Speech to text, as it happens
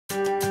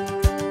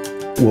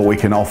What we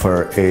can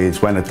offer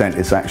is when a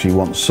dentist actually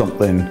wants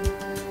something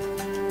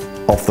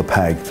off the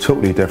peg,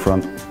 totally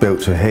different,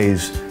 built to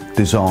his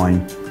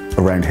design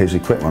around his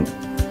equipment.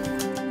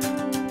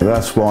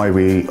 That's why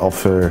we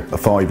offer a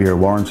 5-year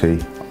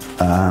warranty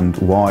and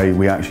why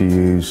we actually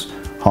use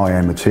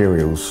high-end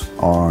materials.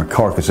 Our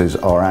carcasses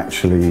are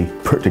actually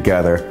put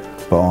together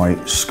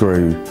by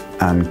screw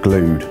and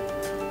glued.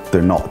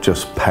 They're not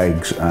just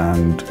pegs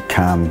and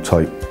cam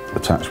type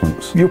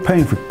attachments. You're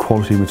paying for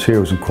quality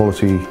materials and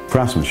quality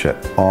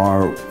craftsmanship.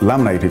 Our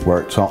laminated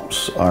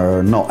worktops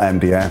are not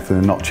MDF and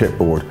they're not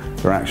chipboard.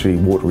 They're actually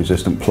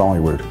water-resistant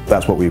plywood.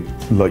 That's what we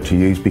like to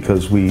use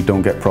because we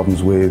don't get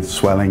problems with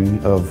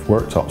swelling of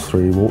worktops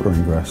through water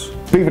ingress.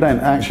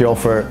 Beaverdent actually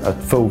offer a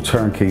full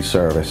turnkey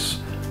service.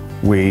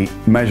 We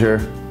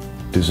measure,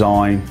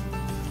 design,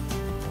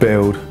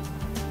 build,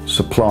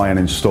 supply and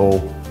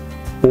install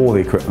all the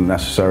equipment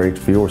necessary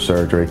for your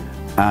surgery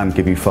and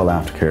give you full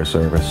aftercare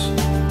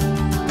service.